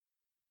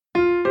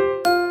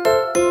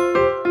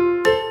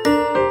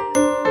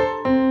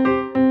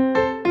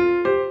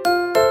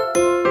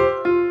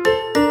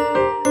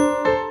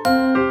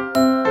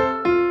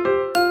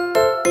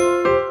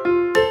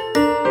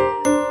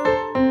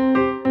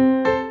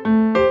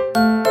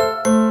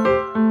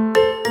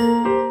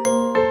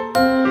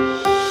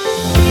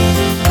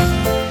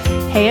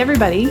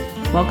everybody.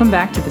 Welcome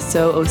back to the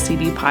So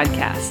OCD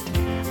podcast.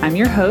 I'm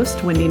your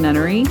host, Wendy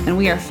Nunnery, and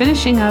we are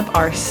finishing up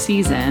our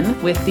season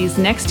with these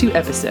next two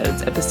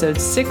episodes,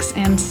 episodes 6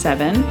 and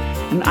 7,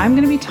 and I'm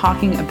going to be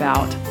talking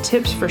about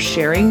tips for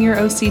sharing your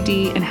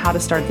OCD and how to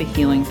start the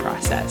healing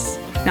process.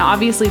 Now,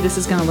 obviously, this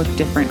is going to look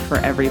different for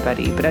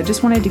everybody, but I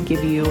just wanted to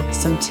give you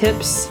some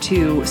tips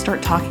to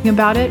start talking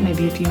about it,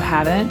 maybe if you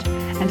haven't,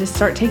 and to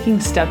start taking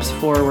steps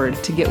forward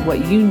to get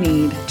what you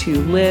need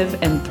to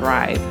live and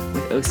thrive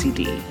with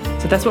OCD.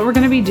 So that's what we're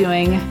going to be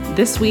doing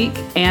this week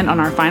and on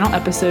our final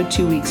episode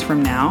 2 weeks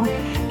from now.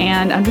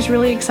 And I'm just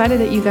really excited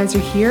that you guys are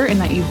here and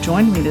that you've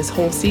joined me this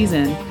whole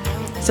season.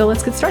 So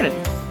let's get started.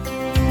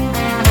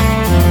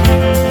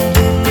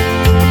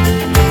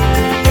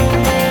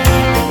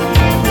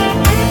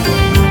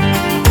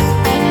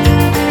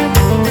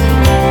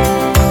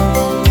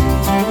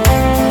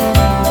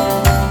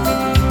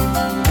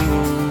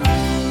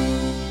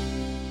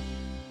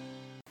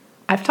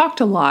 I've talked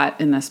a lot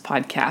in this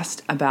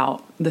podcast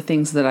about the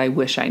things that I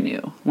wish I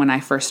knew when I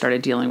first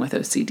started dealing with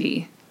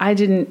OCD. I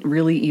didn't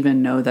really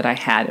even know that I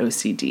had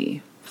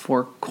OCD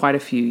for quite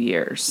a few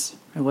years.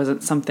 It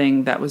wasn't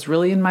something that was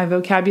really in my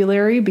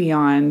vocabulary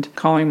beyond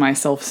calling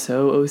myself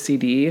so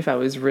OCD if I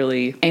was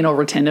really anal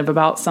retentive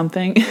about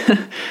something.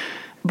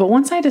 But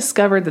once I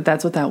discovered that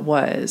that's what that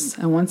was,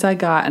 and once I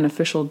got an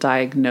official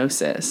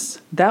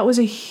diagnosis, that was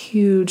a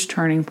huge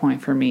turning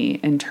point for me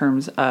in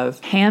terms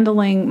of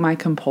handling my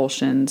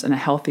compulsions in a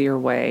healthier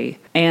way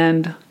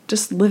and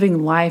just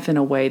living life in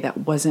a way that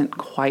wasn't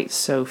quite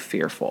so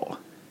fearful.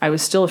 I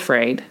was still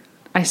afraid.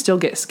 I still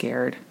get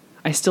scared.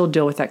 I still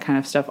deal with that kind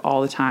of stuff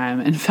all the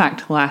time. In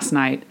fact, last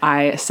night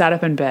I sat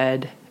up in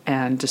bed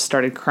and just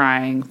started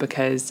crying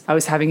because I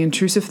was having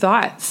intrusive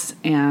thoughts,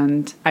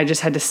 and I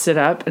just had to sit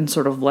up and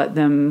sort of let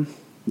them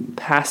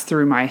pass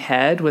through my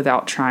head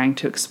without trying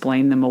to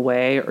explain them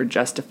away or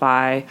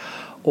justify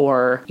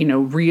or,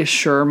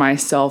 reassure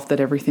myself that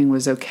everything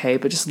was okay,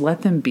 but just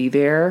let them be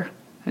there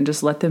and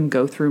just let them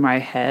go through my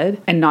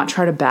head and not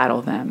try to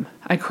battle them.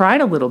 I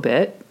cried a little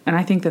bit, and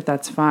I think that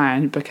that's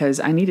fine because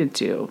I needed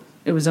to.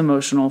 It was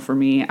emotional for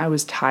me. I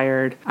was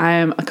tired. I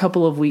am a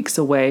couple of weeks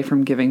away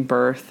from giving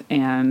birth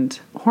and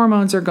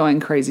hormones are going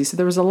crazy. So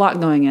there was a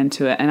lot going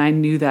into it. And I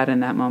knew that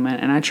in that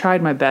moment. And I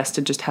tried my best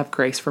to just have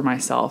grace for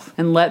myself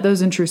and let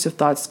those intrusive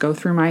thoughts go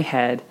through my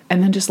head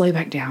and then just lay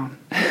back down.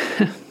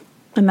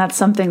 And that's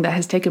something that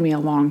has taken me a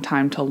long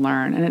time to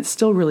learn. And it's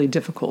still really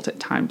difficult at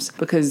times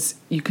because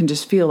you can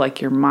just feel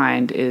like your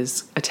mind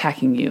is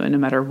attacking you. And no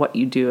matter what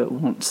you do, it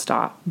won't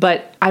stop.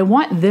 But I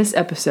want this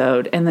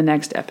episode and the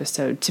next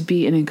episode to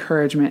be an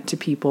encouragement to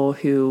people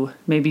who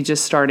may be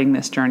just starting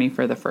this journey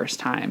for the first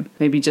time.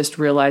 Maybe just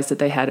realize that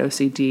they had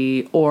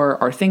OCD or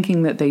are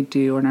thinking that they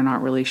do and are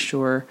not really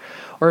sure,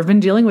 or have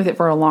been dealing with it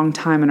for a long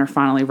time and are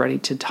finally ready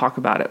to talk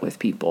about it with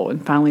people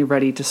and finally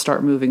ready to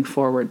start moving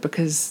forward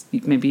because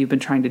maybe you've been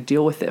trying to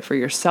deal with it for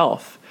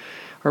yourself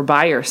or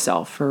by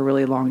yourself for a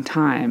really long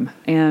time.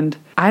 And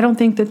I don't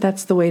think that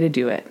that's the way to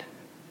do it.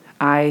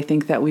 I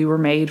think that we were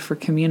made for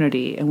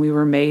community and we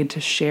were made to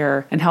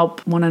share and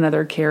help one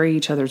another carry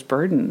each other's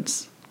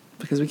burdens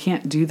because we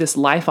can't do this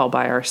life all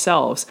by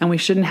ourselves and we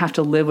shouldn't have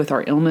to live with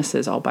our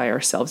illnesses all by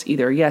ourselves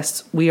either.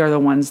 Yes, we are the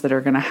ones that are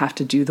going to have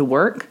to do the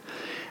work.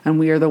 And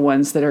we are the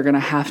ones that are going to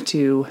have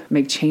to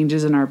make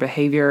changes in our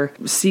behavior,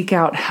 seek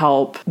out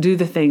help, do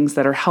the things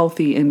that are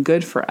healthy and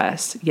good for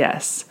us,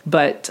 yes.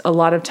 But a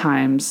lot of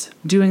times,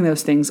 doing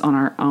those things on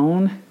our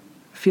own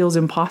feels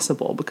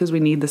impossible because we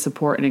need the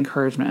support and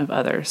encouragement of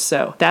others.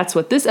 So that's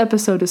what this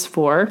episode is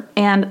for,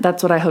 and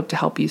that's what I hope to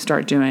help you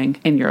start doing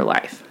in your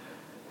life.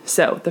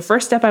 So the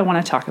first step I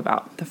want to talk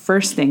about, the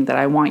first thing that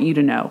I want you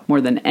to know more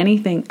than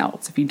anything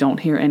else, if you don't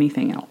hear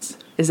anything else,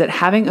 is that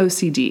having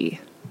OCD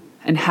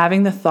and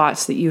having the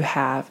thoughts that you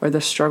have or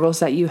the struggles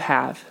that you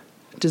have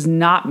does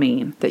not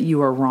mean that you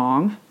are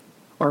wrong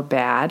or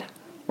bad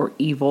or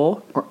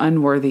evil or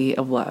unworthy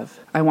of love.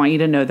 I want you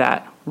to know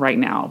that right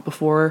now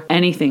before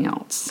anything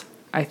else.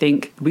 I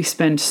think we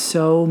spend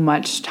so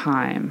much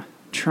time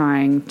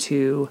trying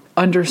to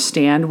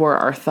understand where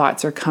our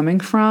thoughts are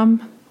coming from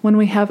when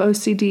we have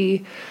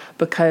OCD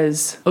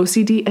because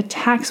OCD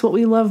attacks what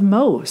we love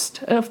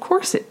most. Of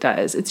course it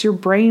does. It's your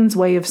brain's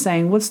way of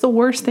saying, what's the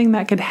worst thing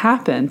that could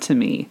happen to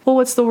me? Well,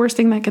 what's the worst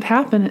thing that could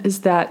happen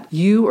is that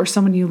you or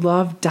someone you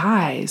love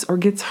dies or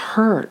gets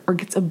hurt or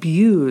gets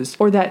abused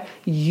or that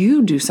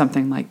you do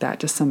something like that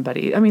to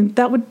somebody. I mean,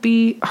 that would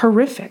be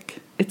horrific.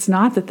 It's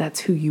not that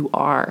that's who you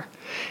are.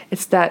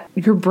 It's that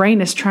your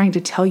brain is trying to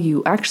tell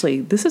you,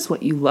 actually, this is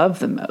what you love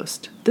the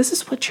most. This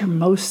is what you're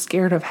most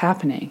scared of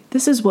happening.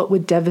 This is what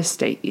would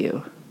devastate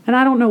you. And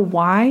I don't know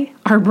why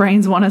our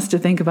brains want us to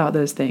think about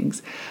those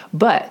things.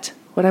 But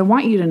what I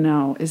want you to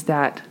know is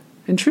that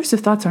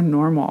intrusive thoughts are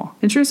normal.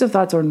 Intrusive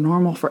thoughts are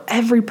normal for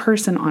every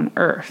person on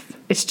earth.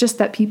 It's just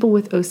that people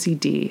with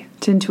OCD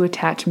tend to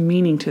attach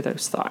meaning to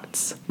those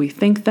thoughts. We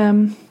think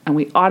them and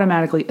we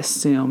automatically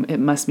assume it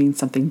must mean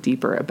something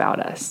deeper about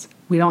us.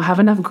 We don't have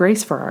enough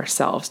grace for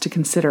ourselves to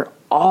consider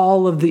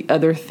all of the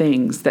other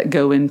things that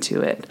go into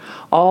it,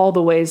 all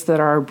the ways that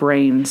our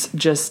brains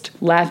just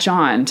latch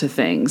on to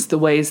things, the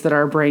ways that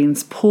our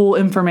brains pull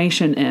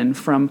information in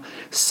from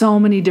so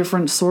many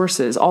different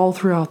sources all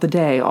throughout the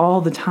day, all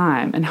the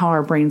time, and how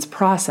our brains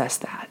process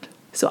that.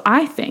 So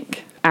I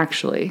think,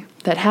 actually,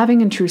 that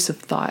having intrusive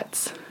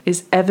thoughts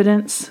is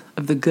evidence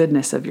of the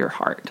goodness of your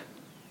heart.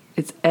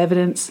 It's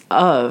evidence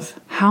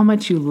of how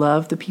much you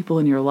love the people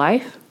in your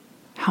life,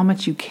 how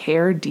much you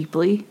care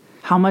deeply,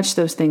 how much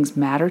those things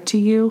matter to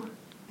you.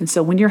 And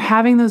so when you're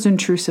having those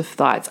intrusive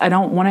thoughts, I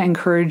don't want to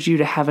encourage you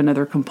to have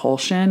another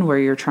compulsion where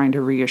you're trying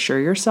to reassure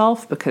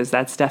yourself, because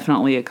that's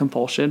definitely a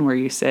compulsion where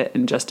you sit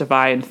and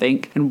justify and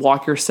think and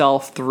walk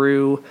yourself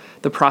through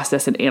the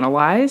process and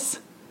analyze.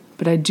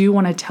 But I do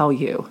want to tell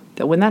you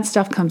that when that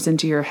stuff comes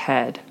into your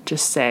head,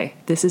 just say,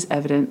 this is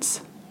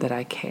evidence that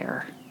I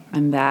care.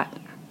 And that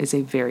is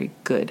a very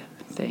good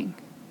thing.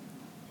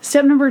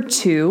 Step number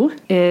 2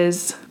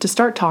 is to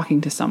start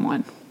talking to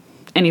someone,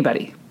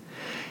 anybody.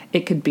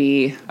 It could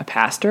be a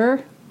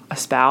pastor, a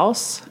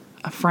spouse,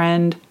 a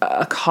friend,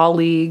 a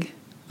colleague,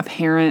 a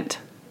parent,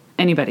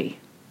 anybody.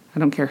 I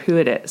don't care who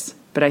it is,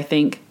 but I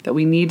think that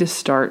we need to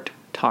start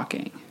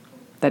talking.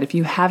 That if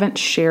you haven't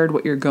shared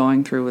what you're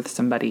going through with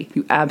somebody,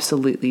 you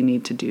absolutely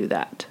need to do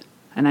that.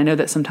 And I know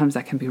that sometimes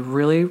that can be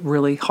really,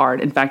 really hard.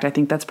 In fact, I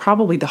think that's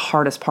probably the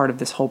hardest part of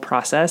this whole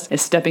process,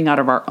 is stepping out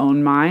of our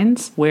own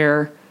minds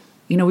where,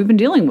 we've been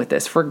dealing with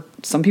this for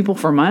some people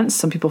for months,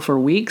 some people for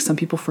weeks, some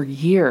people for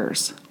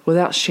years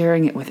without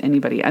sharing it with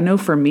anybody. I know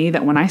for me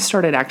that when I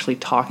started actually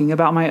talking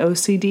about my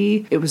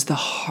OCD, it was the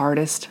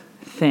hardest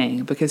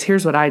thing, because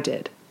here's what I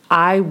did.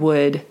 I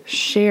would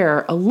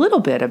share a little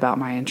bit about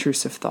my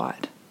intrusive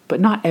thought, but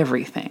not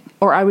everything.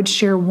 Or I would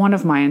share one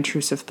of my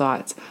intrusive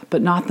thoughts,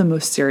 but not the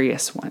most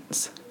serious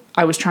ones.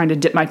 I was trying to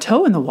dip my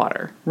toe in the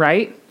water,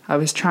 right? I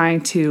was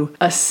trying to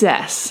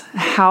assess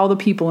how the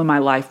people in my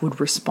life would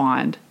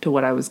respond to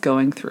what I was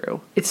going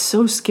through. It's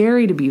so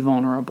scary to be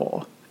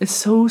vulnerable. It's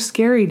so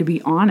scary to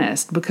be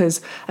honest, because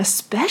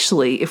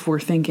especially if we're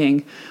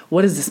thinking,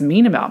 what does this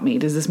mean about me?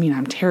 Does this mean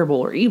I'm terrible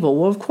or evil?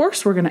 Well, of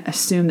course, we're going to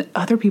assume that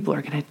other people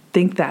are going to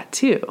think that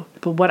too.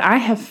 But what I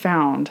have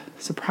found,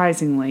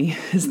 surprisingly,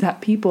 is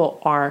that people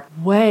are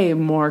way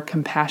more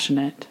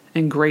compassionate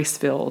and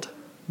grace-filled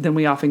than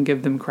we often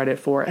give them credit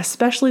for,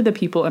 especially the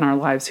people in our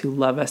lives who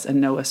love us and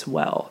know us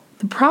well.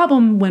 The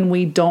problem when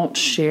we don't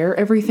share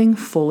everything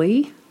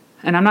fully,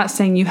 and I'm not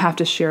saying you have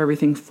to share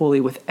everything fully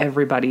with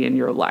everybody in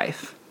your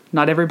life.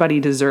 Not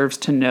everybody deserves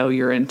to know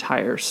your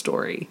entire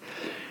story.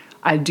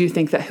 I do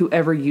think that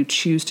whoever you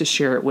choose to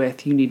share it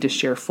with, you need to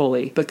share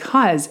fully,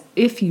 because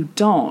if you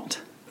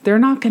don't, they're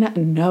not going to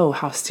know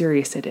how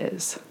serious it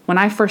is. When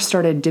I first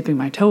started dipping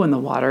my toe in the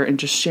water and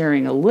just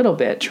sharing a little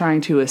bit,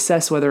 trying to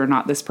assess whether or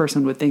not this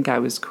person would think I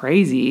was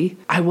crazy,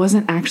 I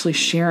wasn't actually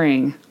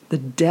sharing the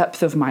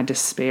depth of my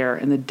despair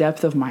and the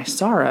depth of my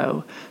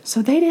sorrow.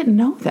 So they didn't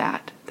know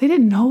that. They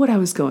didn't know what I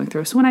was going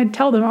through. So when I'd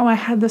tell them, I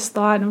had this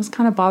thought and it was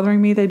kind of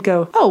bothering me, they'd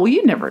go, well,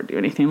 you never do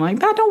anything like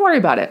that. Don't worry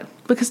about it.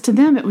 Because to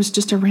them, it was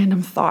just a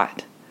random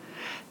thought.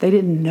 They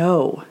didn't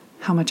know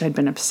how much I'd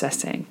been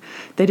obsessing.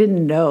 They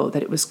didn't know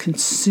that it was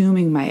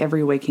consuming my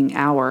every waking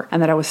hour, and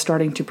that I was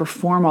starting to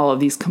perform all of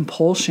these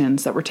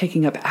compulsions that were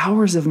taking up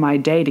hours of my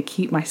day to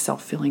keep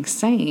myself feeling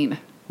sane.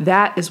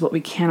 That is what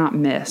we cannot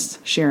miss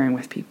sharing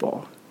with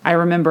people. I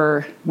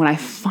remember when I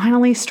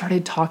finally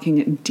started talking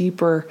in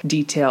deeper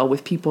detail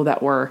with people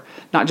that were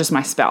not just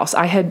my spouse.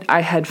 I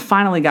had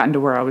finally gotten to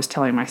where I was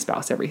telling my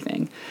spouse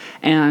everything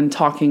and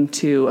talking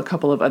to a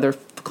couple of other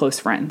close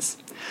friends.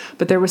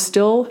 But there was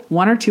still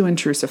one or two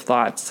intrusive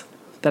thoughts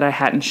that I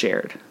hadn't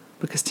shared,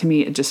 because to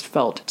me it just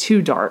felt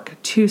too dark,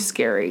 too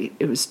scary.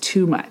 It was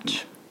too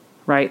much,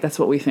 right? That's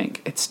what we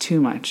think. It's too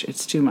much.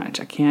 It's too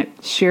much. I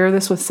can't share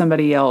this with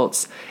somebody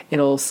else.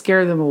 It'll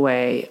scare them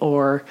away,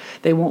 or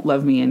they won't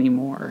love me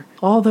anymore.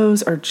 All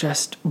those are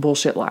just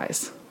bullshit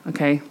lies,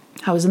 okay?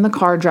 I was in the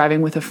car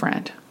driving with a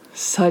friend,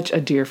 such a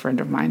dear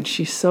friend of mine.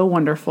 She's so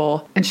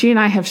wonderful, and she and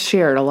I have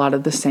shared a lot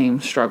of the same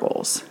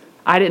struggles.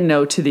 I didn't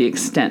know to the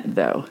extent,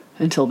 though,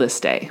 until this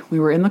day. We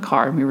were in the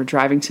car and we were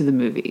driving to the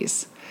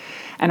movies.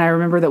 And I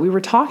remember that we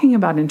were talking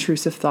about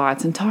intrusive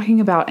thoughts and talking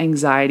about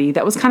anxiety.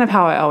 That was kind of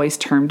how I always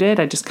termed it.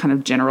 I just kind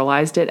of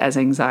generalized it as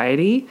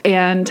anxiety.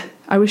 And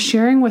I was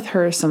sharing with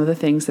her some of the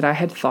things that I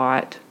had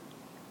thought.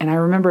 And I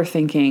remember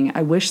thinking,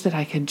 I wish that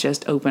I could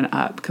just open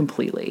up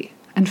completely.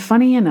 And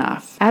funny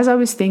enough, as I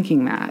was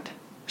thinking that,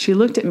 she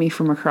looked at me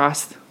from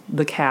across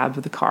the cab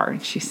of the car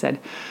and she said,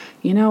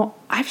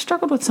 I've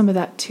struggled with some of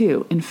that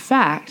too. In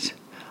fact,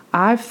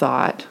 I've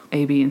thought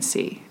A, B, and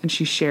C. And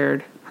she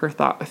shared her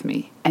thought with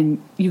me.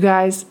 And you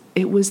guys,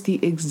 it was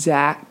the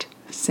exact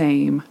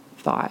same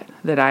thought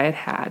that I had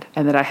had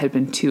and that I had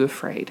been too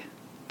afraid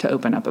to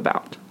open up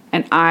about.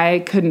 And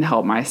I couldn't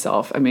help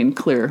myself. I mean,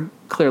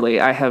 clearly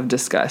I have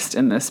discussed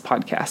in this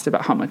podcast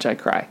about how much I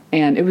cry.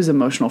 And it was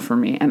emotional for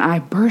me. And I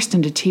burst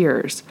into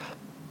tears.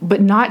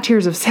 But not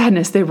tears of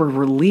sadness. They were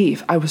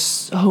relief. I was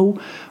so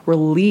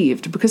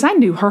relieved because I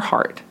knew her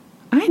heart.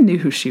 I knew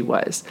who she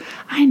was.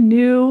 I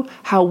knew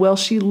how well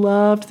she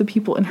loved the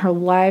people in her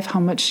life, how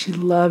much she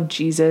loved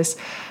Jesus,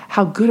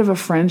 how good of a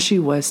friend she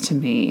was to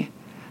me.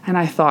 And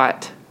I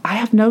thought, I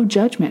have no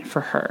judgment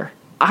for her.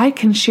 I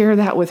can share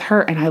that with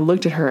her. And I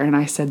looked at her and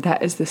I said,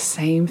 that is the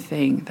same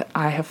thing that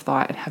I have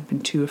thought and have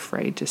been too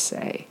afraid to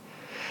say.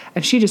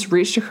 And she just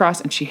reached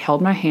across and she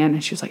held my hand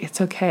and she was like,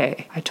 it's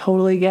okay. I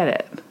totally get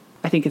it.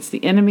 I think it's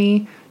the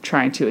enemy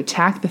trying to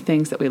attack the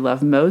things that we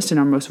love most in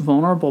our most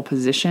vulnerable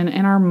position,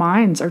 and our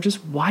minds are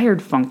just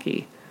wired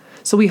funky.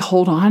 So we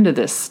hold on to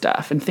this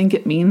stuff and think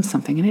it means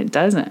something, and it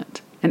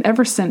doesn't. And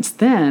ever since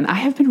then, I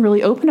have been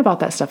really open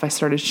about that stuff. I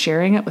started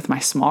sharing it with my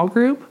small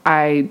group.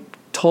 I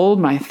told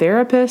my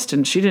therapist,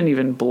 and she didn't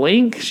even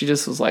blink. She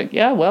just was like,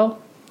 yeah,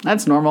 well,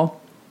 that's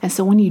normal. And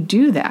so when you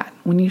do that,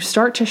 when you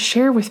start to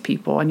share with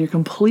people and you're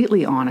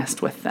completely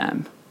honest with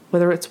them,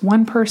 whether it's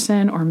one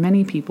person or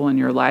many people in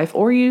your life,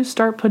 or you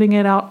start putting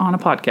it out on a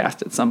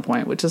podcast at some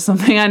point, which is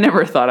something I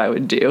never thought I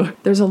would do.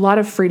 There's a lot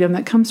of freedom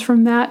that comes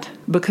from that,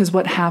 because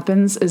what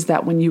happens is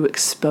that when you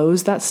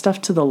expose that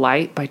stuff to the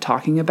light by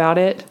talking about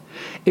it,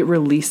 it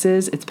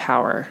releases its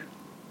power,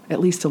 at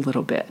least a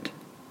little bit.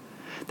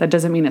 That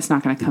doesn't mean it's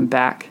not going to come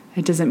back.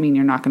 It doesn't mean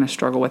you're not going to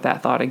struggle with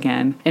that thought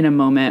again in a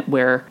moment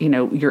where,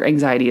 your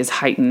anxiety is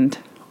heightened,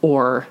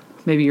 or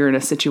maybe you're in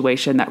a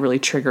situation that really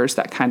triggers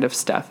that kind of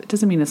stuff. It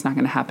doesn't mean it's not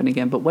going to happen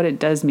again, but what it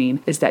does mean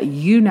is that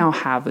you now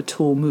have a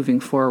tool moving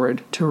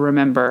forward to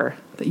remember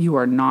that you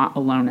are not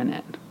alone in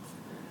it.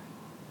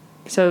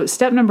 So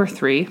step number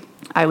 3,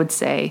 I would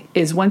say,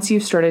 is once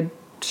you've started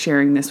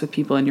sharing this with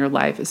people in your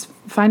life, is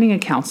finding a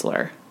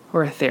counselor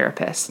or a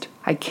therapist.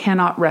 I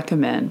cannot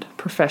recommend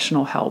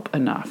professional help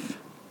enough.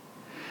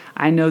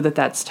 I know that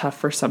that's tough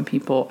for some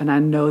people, and I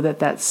know that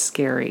that's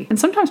scary. And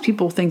sometimes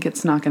people think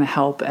it's not going to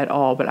help at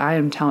all, but I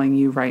am telling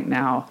you right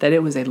now that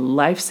it was a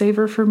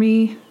lifesaver for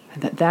me,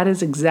 and that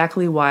is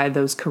exactly why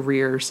those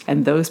careers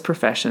and those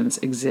professions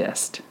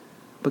exist,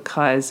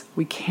 because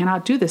we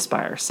cannot do this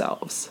by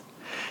ourselves.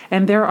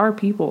 And there are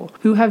people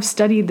who have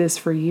studied this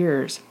for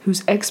years,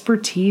 whose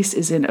expertise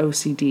is in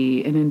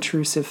OCD and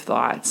intrusive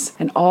thoughts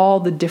and all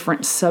the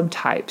different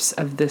subtypes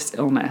of this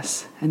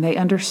illness, and they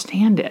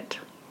understand it.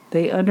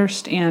 They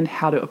understand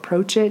how to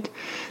approach it.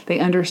 They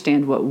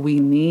understand what we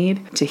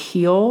need to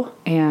heal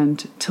and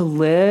to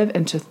live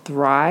and to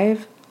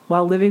thrive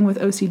while living with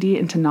OCD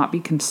and to not be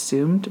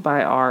consumed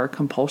by our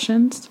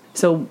compulsions.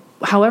 So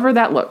however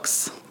that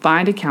looks,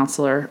 find a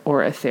counselor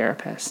or a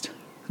therapist.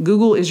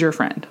 Google is your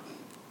friend.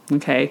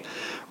 Okay,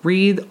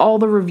 read all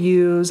the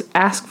reviews,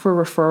 ask for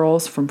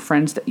referrals from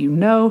friends that you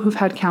know who've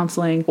had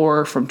counseling,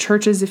 or from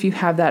churches if you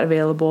have that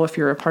available, if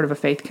you're a part of a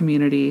faith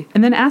community.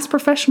 And then ask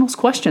professionals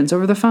questions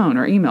over the phone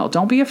or email.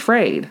 Don't be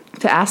afraid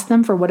to ask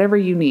them for whatever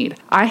you need.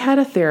 I had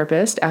a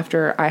therapist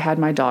after I had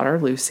my daughter,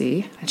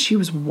 Lucy, and she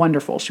was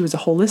wonderful. She was a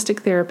holistic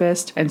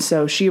therapist, and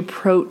so she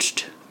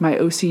approached my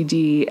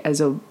OCD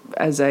as a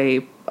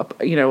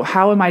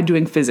how am I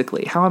doing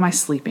physically? How am I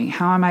sleeping?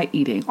 How am I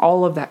eating?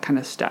 All of that kind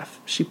of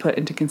stuff she put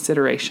into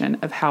consideration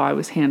of how I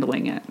was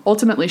handling it.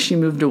 Ultimately, she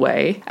moved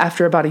away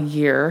after about a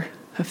year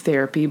of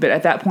therapy, but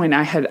at that point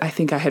I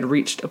think I had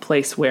reached a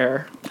place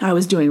where I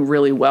was doing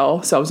really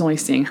well, so I was only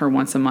seeing her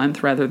once a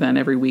month rather than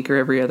every week or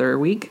every other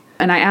week.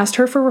 And I asked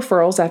her for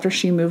referrals after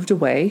she moved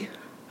away.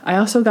 I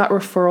also got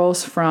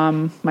referrals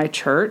from my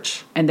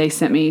church, and they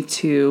sent me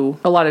to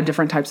a lot of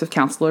different types of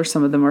counselors.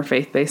 Some of them were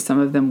faith-based, some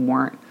of them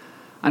weren't.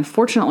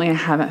 Unfortunately, I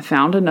haven't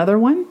found another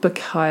one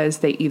because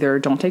they either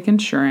don't take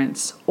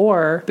insurance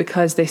or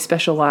because they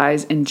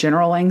specialize in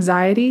general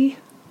anxiety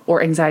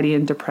or anxiety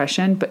and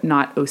depression, but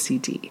not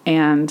OCD.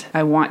 And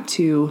I want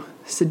to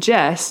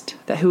suggest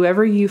that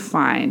whoever you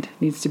find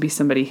needs to be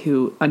somebody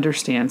who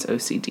understands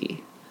OCD,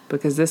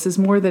 because this is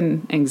more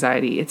than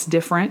anxiety. It's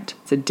different.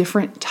 It's a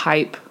different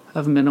type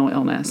of mental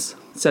illness.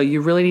 So you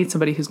really need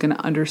somebody who's going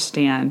to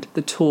understand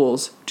the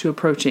tools to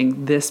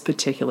approaching this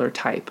particular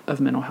type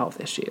of mental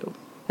health issue.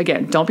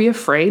 Again, don't be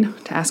afraid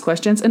to ask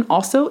questions. And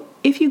also,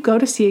 if you go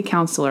to see a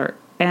counselor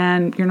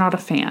and you're not a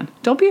fan,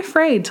 don't be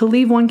afraid to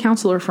leave one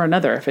counselor for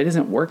another if it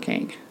isn't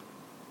working.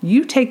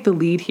 You take the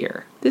lead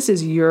here. This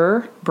is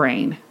your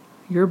brain,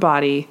 your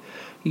body,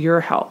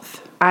 your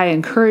health. I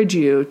encourage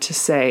you to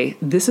say,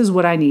 this is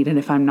what I need, and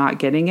if I'm not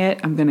getting it,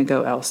 I'm going to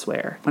go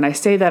elsewhere. When I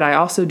say that, I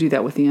also do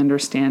that with the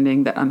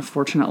understanding that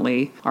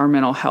unfortunately our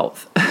mental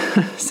health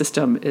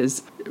system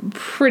is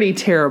pretty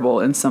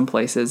terrible in some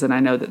places, and I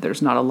know that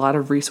there's not a lot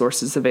of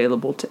resources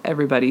available to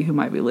everybody who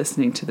might be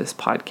listening to this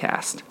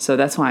podcast. So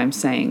that's why I'm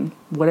saying,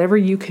 whatever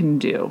you can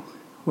do,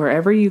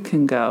 wherever you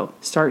can go,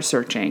 start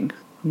searching,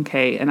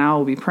 okay? And I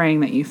will be praying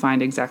that you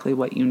find exactly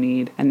what you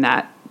need, and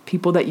that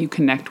people that you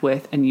connect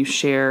with and you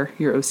share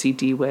your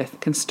OCD with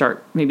can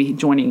start maybe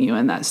joining you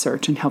in that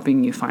search and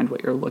helping you find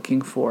what you're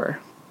looking for.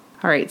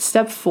 All right,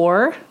 step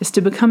 4 is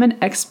to become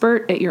an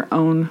expert at your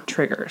own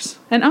triggers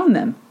and own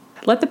them.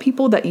 Let the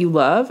people that you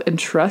love and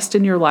trust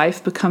in your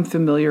life become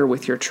familiar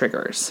with your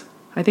triggers.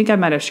 I think I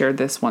might have shared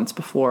this once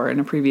before in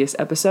a previous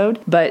episode,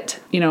 but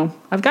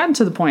I've gotten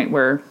to the point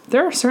where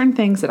there are certain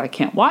things that I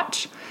can't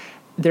watch.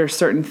 There are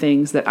certain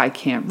things that I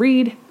can't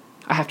read.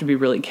 I have to be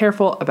really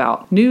careful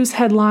about news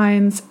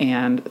headlines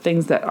and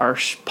things that are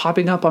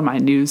popping up on my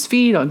news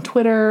feed on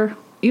Twitter,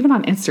 even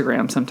on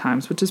Instagram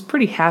sometimes, which is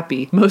pretty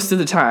happy most of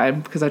the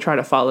time because I try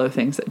to follow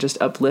things that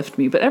just uplift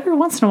me. But every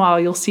once in a while,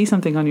 you'll see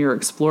something on your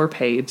Explore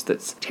page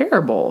that's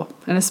terrible.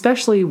 And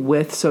especially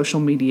with social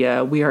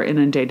media, we are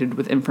inundated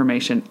with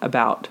information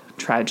about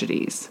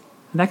tragedies.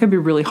 And that can be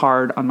really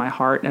hard on my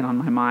heart and on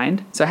my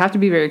mind. So I have to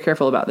be very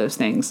careful about those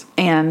things.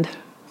 And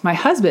my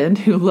husband,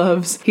 who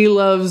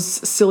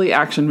loves silly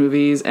action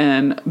movies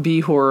and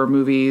B-horror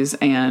movies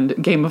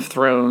and Game of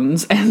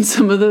Thrones and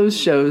some of those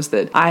shows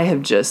that I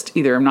have just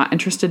either am not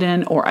interested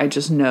in or I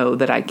just know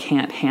that I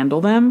can't handle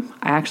them.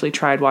 I actually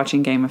tried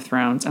watching Game of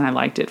Thrones and I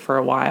liked it for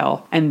a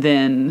while. And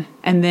then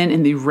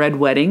in the Red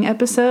Wedding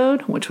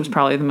episode, which was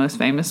probably the most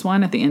famous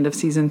one at the end of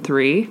season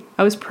 3,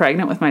 I was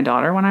pregnant with my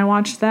daughter when I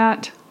watched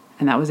that.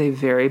 And that was a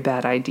very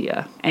bad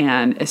idea.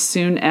 And as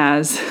soon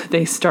as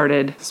they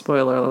started,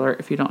 spoiler alert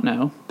if you don't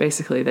know,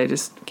 basically they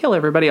just kill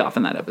everybody off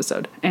in that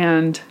episode.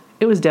 And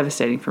it was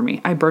devastating for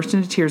me. I burst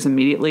into tears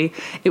immediately.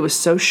 It was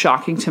so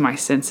shocking to my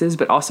senses,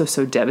 but also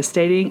so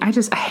devastating. I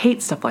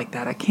hate stuff like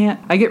that.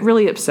 I get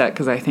really upset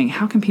because I think,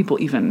 how can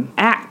people even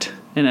act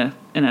in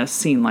a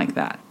scene like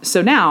that?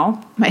 So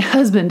now my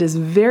husband is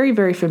very,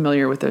 very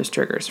familiar with those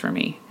triggers for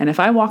me. And if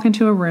I walk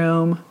into a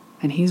room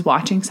and he's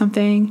watching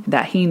something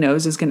that he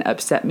knows is going to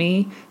upset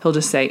me, he'll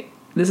just say,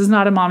 "This is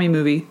not a mommy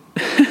movie."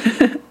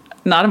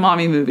 Not a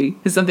mommy movie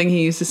is something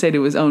he used to say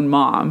to his own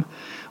mom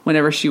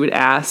whenever she would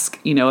ask,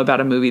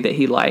 about a movie that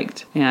he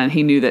liked. And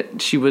he knew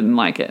that she wouldn't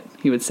like it.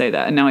 He would say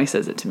that. And now he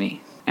says it to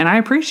me. And I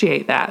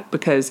appreciate that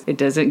because it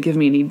doesn't give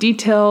me any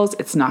details.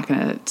 It's not going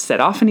to set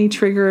off any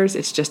triggers.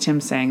 It's just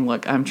him saying,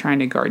 "Look, I'm trying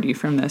to guard you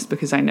from this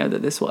because I know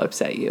that this will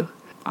upset you."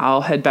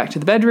 I'll head back to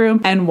the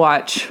bedroom and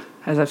watch,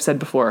 as I've said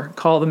before,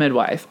 Call the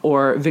Midwife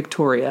or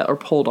Victoria or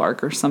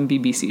Poldark or some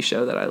BBC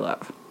show that I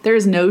love. There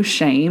is no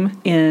shame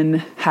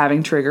in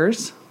having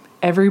triggers.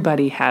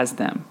 Everybody has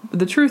them. But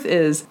the truth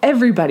is,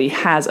 everybody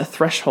has a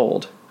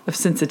threshold of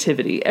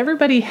sensitivity.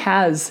 Everybody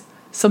has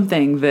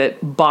something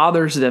that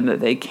bothers them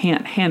that they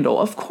can't handle.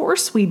 Of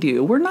course we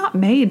do. We're not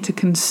made to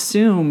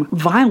consume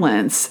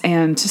violence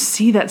and to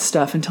see that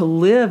stuff and to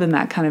live in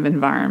that kind of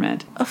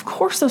environment. Of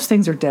course those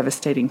things are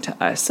devastating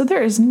to us. So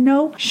there is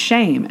no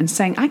shame in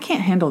saying, "I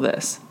can't handle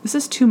this. This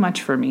is too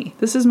much for me.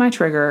 This is my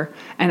trigger,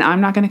 and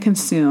I'm not going to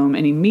consume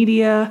any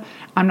media.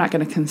 I'm not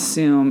going to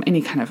consume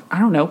any kind of,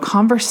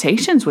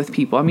 conversations with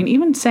people." I mean,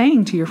 even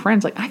saying to your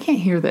friends, "I can't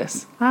hear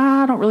this.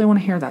 I don't really want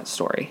to hear that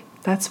story."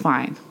 That's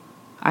fine.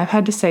 I've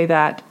had to say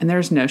that, and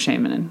there's no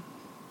shame in it.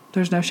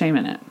 There's no shame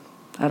in it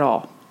at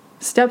all.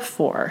 Step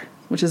 4,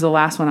 which is the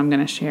last one I'm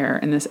going to share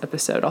in this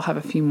episode, I'll have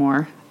a few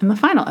more in the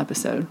final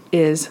episode,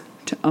 is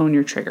to own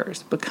your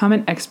triggers. Become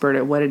an expert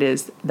at what it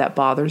is that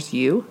bothers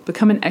you.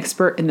 Become an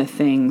expert in the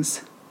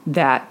things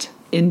that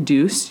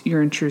induce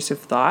your intrusive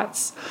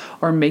thoughts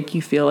or make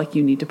you feel like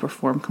you need to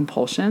perform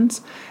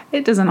compulsions.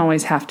 It doesn't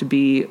always have to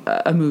be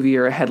a movie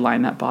or a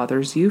headline that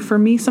bothers you. For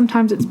me,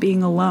 sometimes it's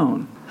being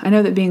alone. I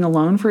know that being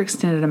alone for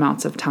extended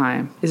amounts of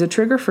time is a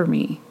trigger for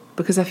me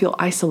because I feel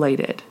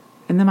isolated.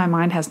 And then my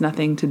mind has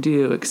nothing to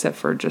do except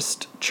for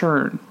just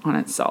churn on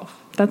itself.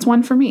 That's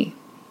one for me.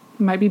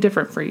 It might be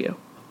different for you.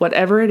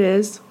 Whatever it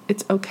is,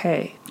 it's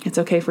okay. It's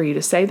okay for you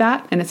to say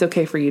that, and it's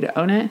okay for you to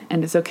own it,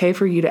 and it's okay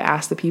for you to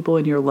ask the people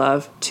in your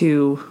love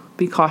to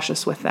be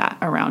cautious with that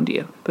around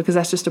you, because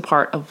that's just a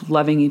part of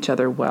loving each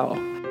other well.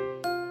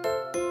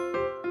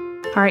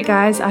 All right,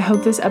 guys, I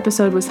hope this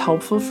episode was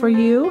helpful for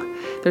you.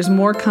 There's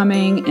more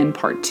coming in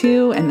part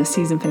 2 and the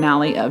season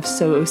finale of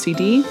So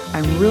OCD.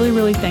 I'm really,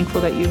 really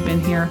thankful that you've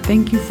been here.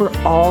 Thank you for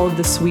all of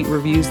the sweet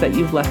reviews that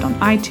you've left on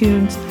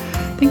iTunes.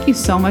 Thank you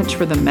so much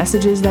for the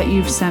messages that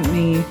you've sent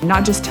me,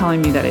 not just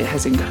telling me that it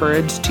has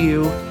encouraged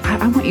you.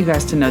 I want you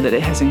guys to know that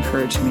it has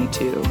encouraged me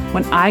too.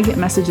 When I get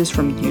messages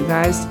from you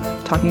guys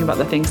talking about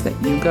the things that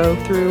you go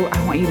through,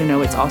 I want you to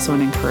know it's also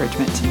an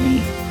encouragement to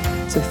me.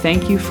 So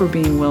thank you for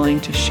being willing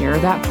to share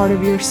that part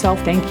of yourself.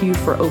 Thank you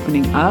for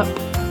opening up.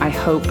 I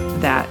hope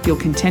that you'll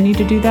continue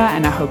to do that,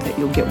 and I hope that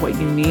you'll get what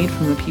you need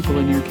from the people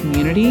in your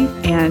community,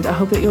 and I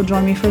hope that you'll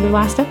join me for the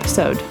last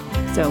episode.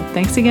 So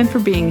thanks again for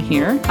being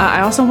here.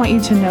 I also want you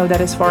to know that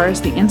as far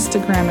as the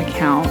Instagram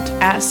account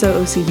at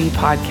SoOCD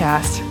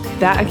Podcast,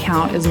 that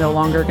account is no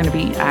longer going to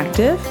be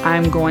active.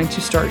 I'm going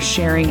to start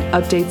sharing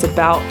updates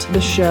about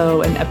the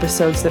show and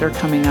episodes that are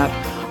coming up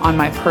on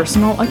my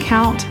personal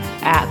account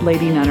at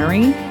Lady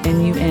Nunnery,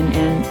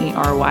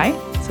 Nunnery.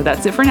 So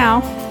that's it for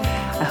now.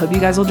 I hope you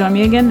guys will join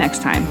me again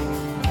next time.